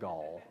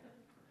 Gilgal.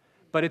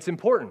 But it's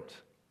important.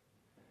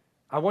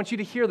 I want you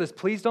to hear this.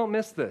 Please don't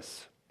miss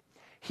this.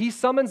 He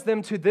summons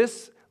them to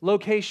this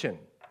location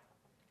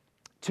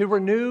to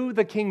renew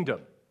the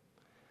kingdom.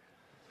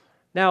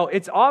 Now,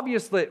 it's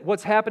obvious that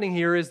what's happening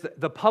here is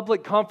the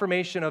public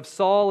confirmation of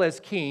Saul as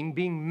king,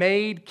 being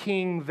made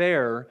king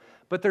there,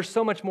 but there's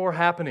so much more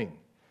happening.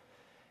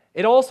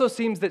 It also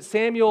seems that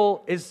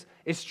Samuel is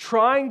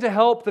trying to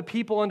help the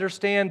people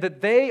understand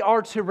that they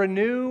are to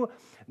renew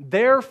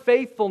their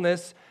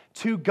faithfulness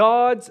to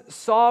God's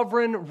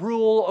sovereign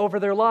rule over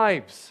their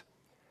lives.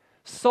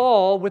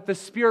 Saul, with the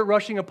Spirit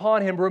rushing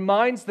upon him,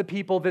 reminds the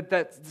people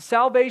that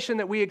salvation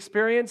that we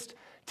experienced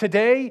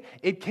today,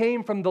 it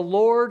came from the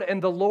Lord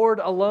and the Lord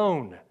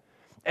alone.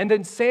 And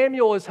then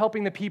Samuel is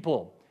helping the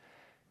people.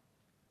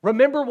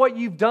 Remember what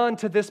you've done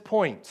to this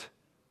point.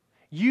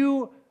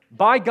 You,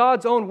 by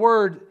God's own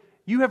word,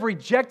 you have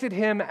rejected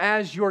him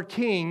as your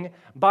king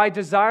by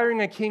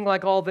desiring a king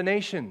like all the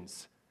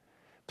nations.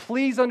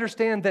 Please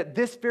understand that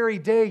this very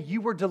day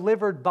you were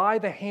delivered by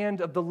the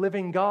hand of the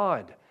living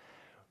God.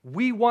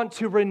 We want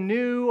to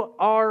renew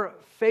our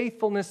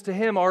faithfulness to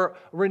him, or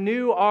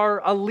renew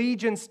our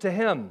allegiance to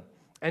him.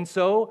 And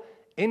so,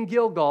 in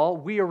Gilgal,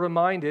 we are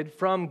reminded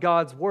from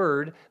God's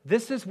word,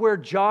 this is where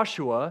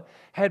Joshua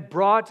had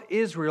brought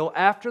Israel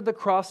after the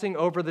crossing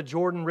over the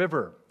Jordan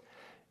River.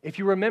 If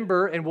you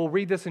remember, and we'll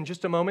read this in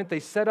just a moment,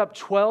 they set up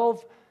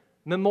 12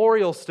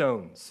 memorial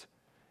stones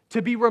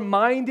to be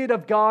reminded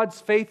of God's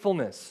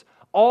faithfulness,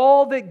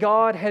 all that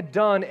God had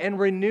done, and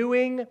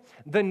renewing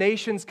the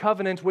nation's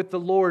covenant with the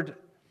Lord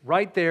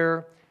right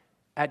there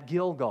at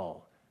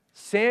Gilgal.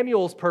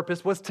 Samuel's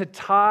purpose was to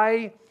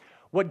tie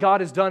what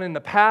God has done in the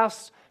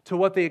past to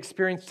what they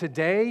experience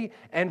today,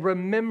 and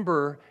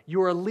remember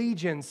your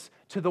allegiance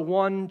to the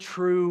one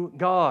true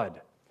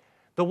God.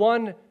 The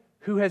one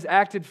who has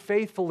acted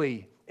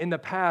faithfully in the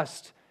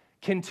past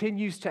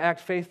continues to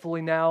act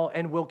faithfully now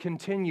and will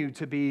continue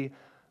to be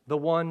the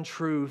one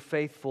true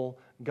faithful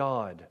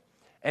God.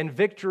 And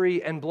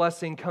victory and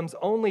blessing comes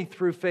only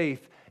through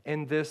faith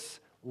in this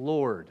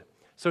Lord.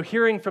 So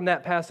hearing from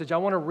that passage, I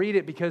want to read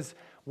it because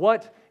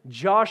what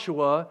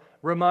Joshua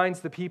reminds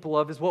the people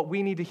of is what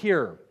we need to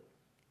hear.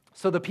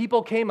 So the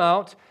people came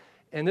out,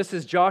 and this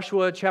is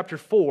Joshua chapter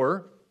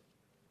 4,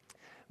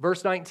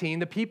 verse 19.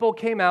 The people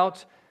came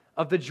out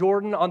of the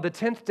Jordan on the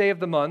 10th day of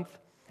the month,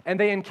 and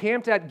they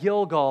encamped at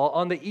Gilgal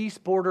on the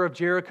east border of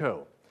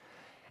Jericho.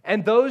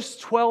 And those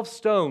 12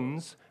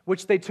 stones,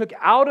 which they took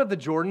out of the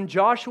Jordan,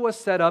 Joshua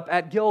set up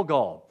at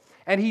Gilgal.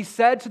 And he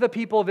said to the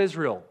people of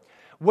Israel,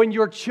 when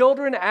your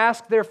children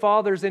ask their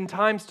fathers in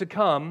times to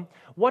come,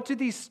 what do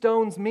these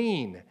stones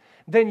mean?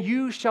 Then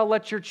you shall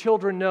let your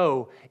children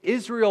know,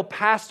 Israel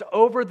passed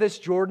over this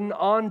Jordan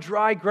on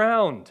dry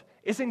ground.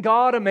 Isn't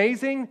God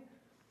amazing?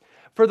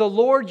 For the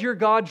Lord your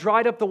God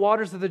dried up the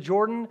waters of the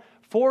Jordan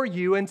for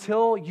you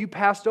until you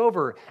passed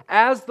over,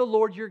 as the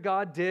Lord your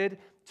God did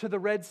to the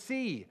Red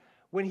Sea,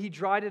 when he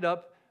dried it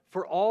up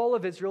for all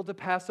of Israel to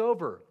pass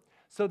over,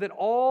 so that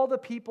all the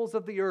peoples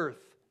of the earth,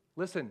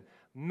 listen,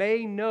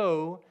 may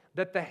know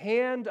that the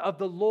hand of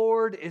the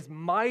Lord is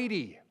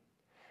mighty,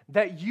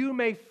 that you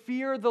may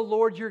fear the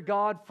Lord your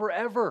God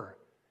forever.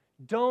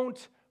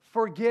 Don't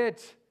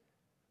forget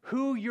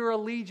who your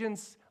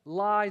allegiance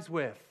lies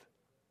with.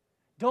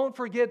 Don't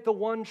forget the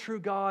one true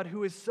God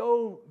who is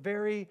so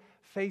very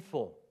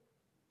faithful.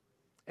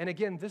 And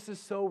again, this is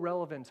so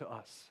relevant to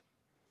us.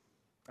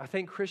 I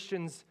think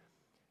Christians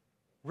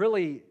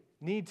really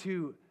need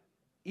to,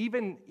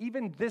 even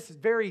this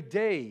very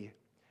day,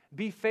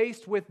 be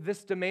faced with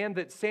this demand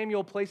that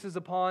Samuel places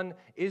upon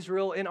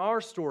Israel in our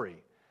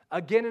story.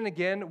 Again and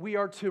again, we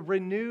are to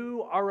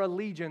renew our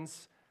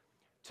allegiance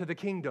to the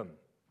kingdom.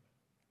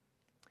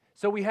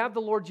 So we have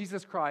the Lord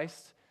Jesus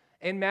Christ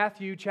in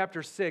Matthew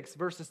chapter 6,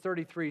 verses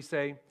 33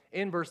 say,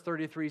 in verse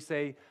 33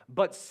 say,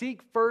 but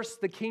seek first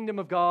the kingdom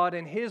of God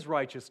and his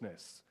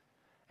righteousness,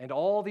 and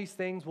all these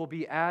things will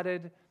be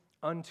added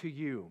unto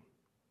you.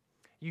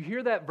 You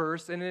hear that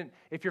verse, and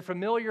if you're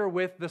familiar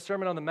with the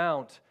Sermon on the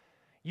Mount,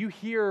 you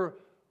hear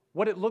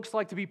what it looks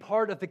like to be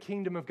part of the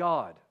kingdom of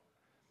God.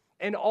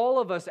 And all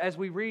of us, as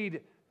we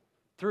read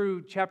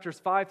through chapters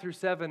 5 through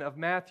 7 of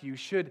Matthew,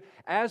 should,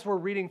 as we're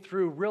reading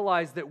through,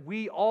 realize that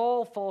we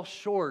all fall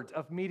short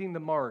of meeting the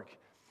mark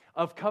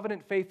of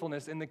covenant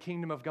faithfulness in the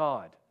kingdom of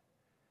God.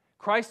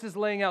 Christ is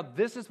laying out,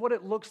 this is what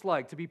it looks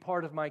like to be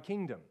part of my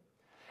kingdom.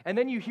 And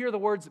then you hear the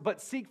words,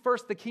 but seek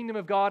first the kingdom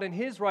of God and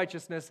his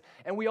righteousness.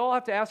 And we all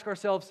have to ask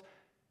ourselves,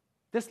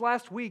 this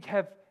last week,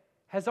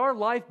 has our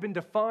life been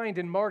defined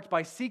and marked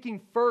by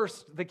seeking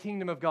first the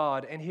kingdom of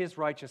God and his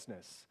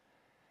righteousness?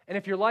 And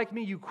if you're like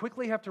me, you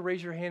quickly have to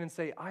raise your hand and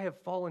say, I have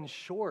fallen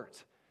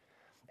short.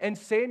 And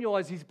Samuel,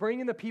 as he's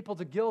bringing the people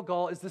to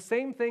Gilgal, is the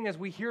same thing as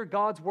we hear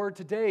God's word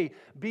today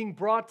being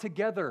brought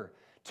together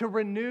to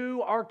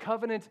renew our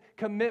covenant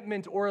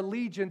commitment or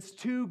allegiance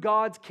to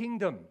God's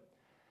kingdom.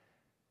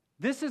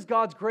 This is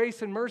God's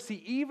grace and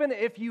mercy, even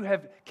if you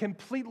have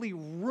completely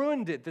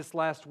ruined it this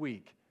last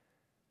week.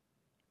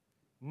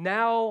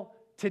 Now,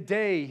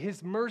 today,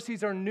 His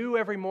mercies are new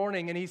every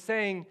morning, and He's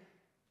saying,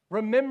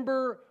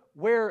 remember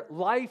where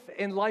life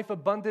and life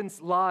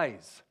abundance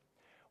lies,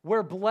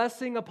 where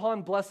blessing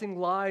upon blessing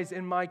lies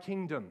in my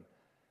kingdom,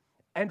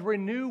 and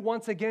renew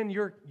once again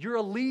your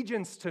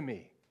allegiance to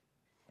me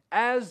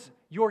as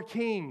your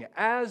King,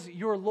 as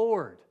your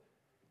Lord.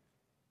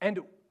 And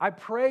I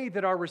pray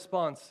that our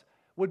response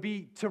would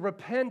be to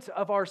repent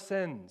of our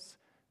sins.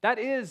 That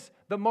is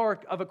the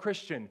mark of a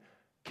Christian.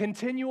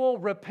 Continual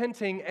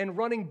repenting and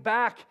running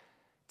back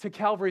to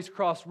Calvary's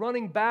cross,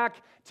 running back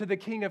to the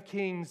King of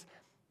Kings,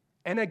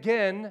 and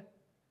again,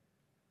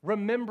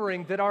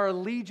 remembering that our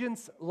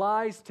allegiance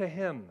lies to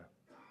Him.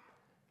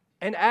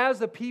 And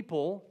as a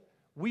people,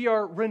 we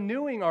are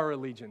renewing our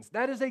allegiance.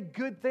 That is a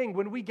good thing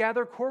when we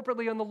gather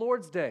corporately on the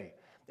Lord's Day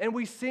and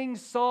we sing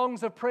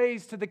songs of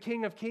praise to the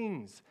King of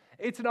Kings.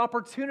 It's an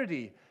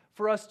opportunity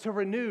for us to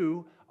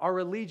renew our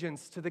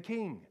allegiance to the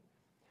King.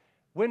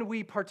 When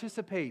we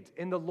participate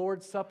in the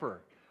Lord's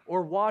Supper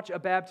or watch a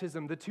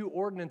baptism, the two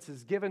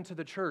ordinances given to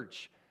the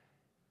church,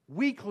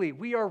 weekly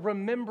we are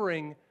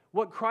remembering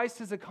what Christ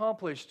has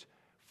accomplished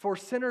for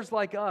sinners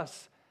like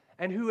us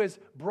and who has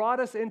brought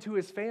us into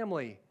His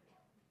family.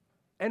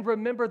 And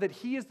remember that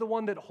He is the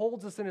one that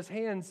holds us in His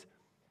hands.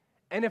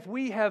 And if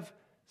we have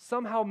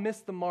somehow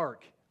missed the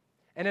mark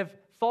and have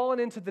fallen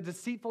into the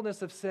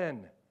deceitfulness of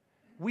sin,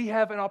 we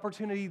have an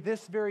opportunity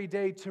this very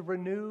day to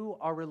renew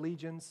our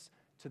allegiance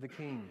to the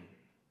King.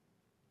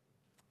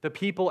 The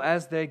people,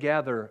 as they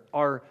gather,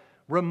 are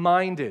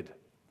reminded,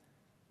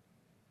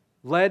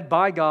 led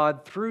by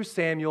God through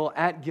Samuel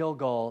at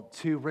Gilgal,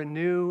 to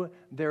renew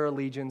their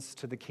allegiance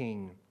to the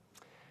King.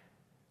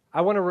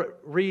 I want to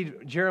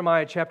read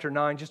Jeremiah chapter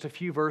 9, just a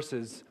few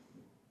verses,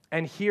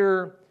 and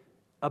hear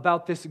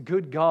about this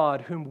good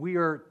God whom we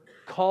are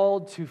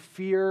called to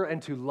fear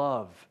and to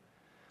love.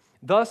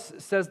 Thus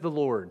says the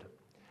Lord,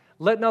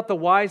 let not the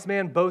wise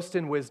man boast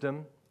in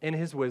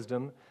his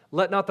wisdom.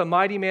 Let not the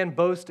mighty man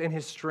boast in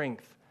his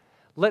strength.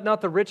 Let not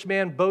the rich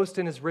man boast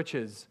in his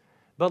riches.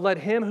 But let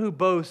him who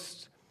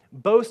boasts,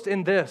 boast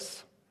in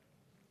this,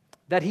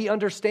 that he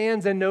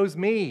understands and knows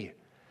me,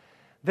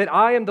 that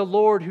I am the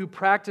Lord who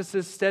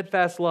practices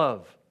steadfast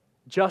love,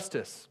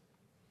 justice,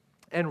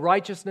 and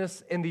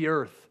righteousness in the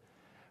earth.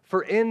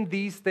 For in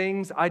these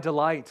things I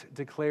delight,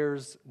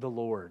 declares the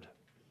Lord.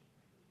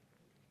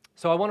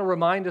 So I want to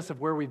remind us of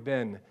where we've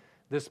been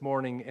this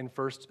morning in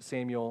 1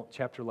 Samuel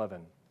chapter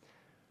 11.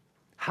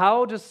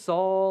 How does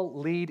Saul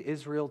lead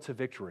Israel to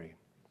victory?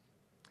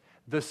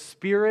 The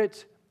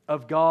Spirit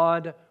of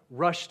God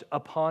rushed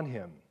upon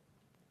him.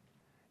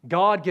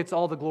 God gets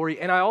all the glory.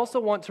 And I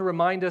also want to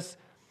remind us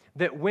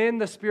that when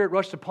the Spirit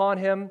rushed upon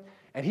him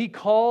and he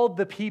called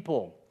the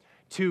people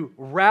to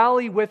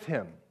rally with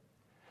him,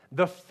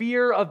 the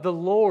fear of the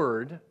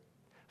Lord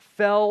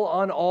fell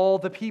on all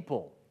the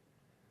people.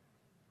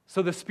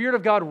 So the Spirit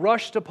of God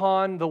rushed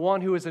upon the one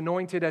who is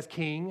anointed as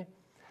king,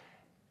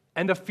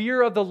 and the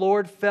fear of the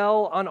Lord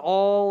fell on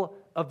all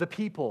of the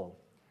people.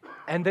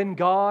 And then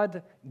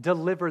God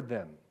delivered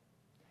them.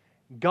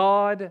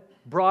 God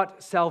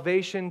brought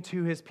salvation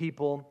to His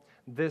people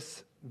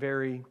this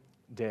very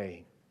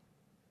day.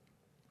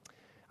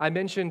 I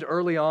mentioned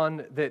early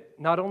on that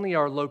not only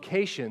are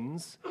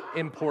locations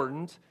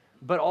important,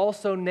 but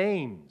also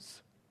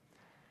names.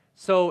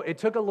 So it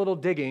took a little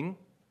digging,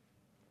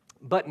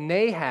 but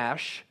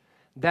Nahash,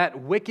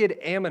 that wicked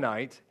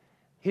Ammonite,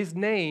 his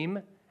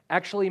name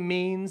actually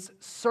means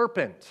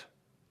serpent.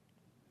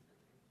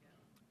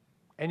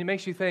 And it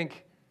makes you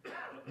think,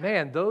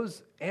 man,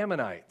 those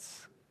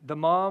Ammonites, the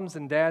moms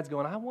and dads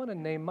going, I want to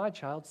name my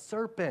child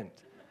Serpent.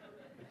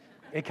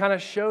 It kind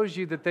of shows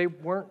you that they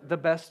weren't the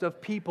best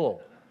of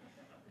people.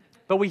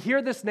 But we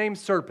hear this name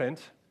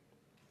Serpent,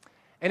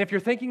 and if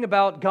you're thinking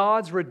about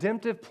God's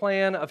redemptive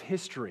plan of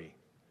history,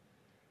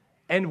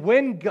 and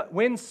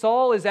when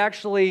Saul is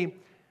actually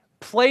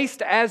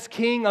placed as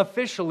king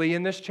officially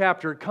in this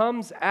chapter,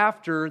 comes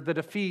after the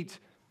defeat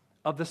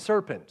of the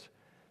serpent.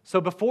 So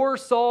before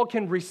Saul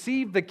can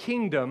receive the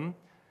kingdom,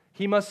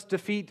 he must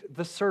defeat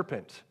the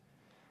serpent.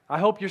 I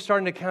hope you're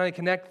starting to kind of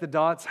connect the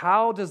dots.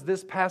 How does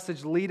this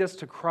passage lead us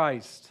to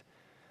Christ?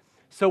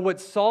 So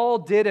what Saul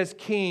did as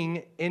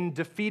king in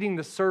defeating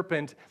the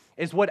serpent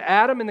is what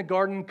Adam in the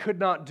garden could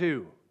not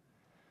do.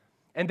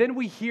 And then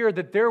we hear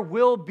that there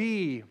will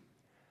be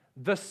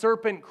the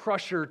serpent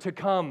crusher to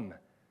come,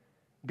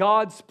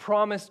 God's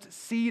promised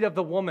seed of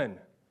the woman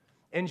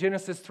in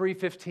Genesis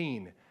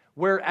 3:15.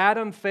 Where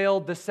Adam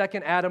failed, the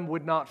second Adam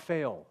would not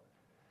fail.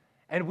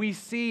 And we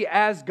see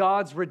as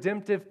God's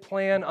redemptive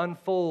plan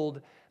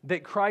unfold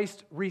that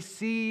Christ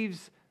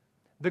receives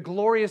the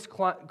glorious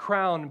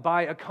crown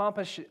by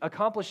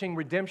accomplishing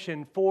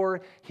redemption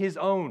for His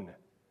own,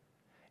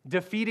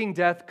 defeating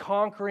death,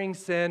 conquering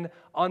sin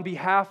on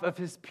behalf of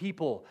His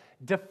people,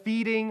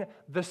 defeating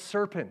the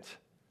serpent.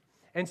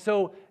 And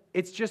so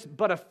it's just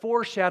but a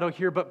foreshadow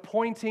here, but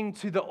pointing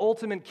to the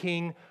ultimate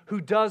king who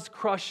does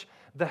crush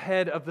the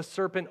head of the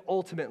serpent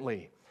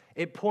ultimately.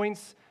 It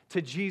points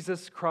to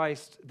Jesus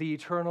Christ, the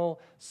eternal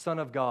Son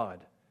of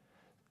God.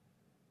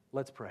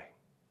 Let's pray.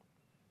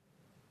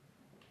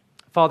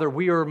 Father,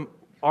 we are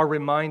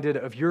reminded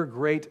of your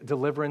great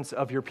deliverance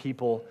of your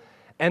people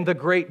and the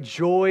great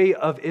joy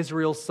of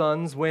Israel's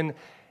sons when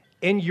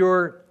in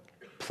your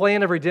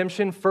plan of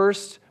redemption,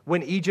 first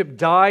when Egypt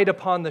died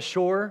upon the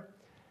shore,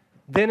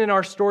 then in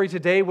our story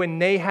today when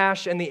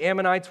Nahash and the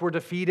Ammonites were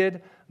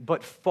defeated,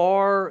 but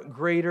far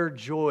greater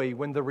joy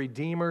when the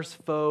Redeemer's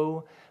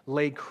foe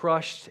lay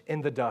crushed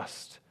in the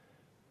dust.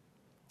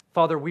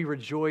 Father, we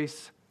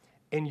rejoice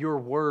in your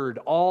word,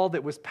 all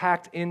that was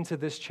packed into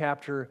this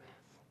chapter,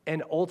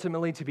 and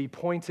ultimately to be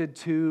pointed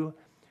to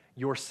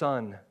your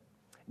Son.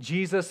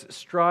 Jesus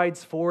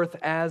strides forth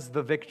as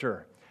the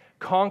victor,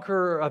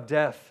 conqueror of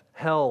death,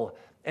 hell,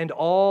 and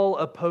all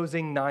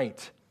opposing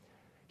night.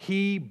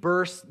 He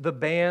bursts the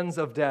bands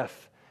of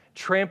death,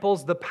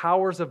 tramples the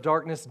powers of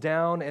darkness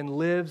down, and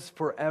lives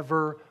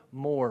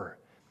forevermore.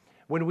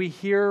 When we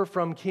hear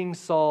from King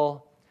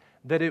Saul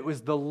that it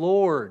was the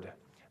Lord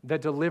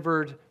that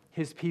delivered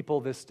his people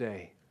this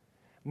day,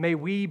 may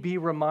we be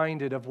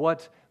reminded of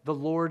what the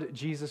Lord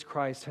Jesus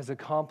Christ has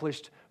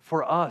accomplished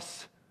for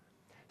us,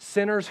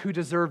 sinners who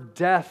deserve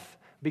death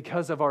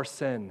because of our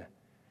sin.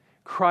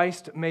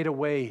 Christ made a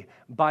way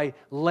by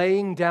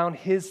laying down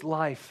his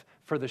life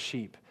for the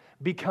sheep,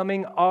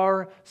 becoming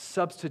our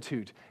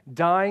substitute,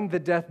 dying the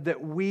death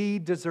that we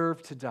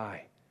deserve to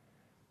die.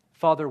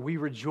 Father, we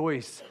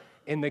rejoice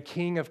in the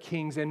King of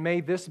Kings, and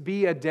may this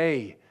be a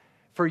day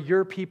for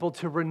your people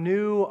to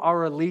renew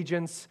our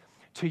allegiance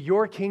to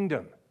your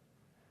kingdom.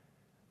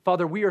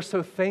 Father, we are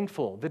so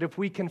thankful that if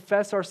we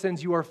confess our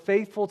sins, you are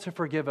faithful to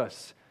forgive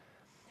us.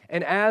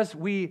 And as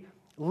we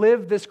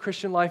live this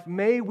Christian life,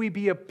 may we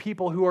be a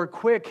people who are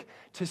quick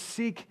to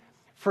seek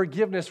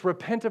forgiveness,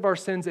 repent of our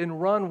sins,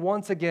 and run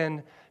once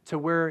again to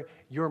where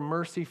your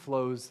mercy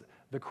flows,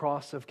 the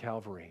cross of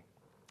Calvary.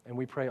 And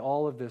we pray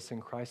all of this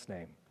in Christ's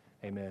name.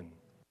 Amen.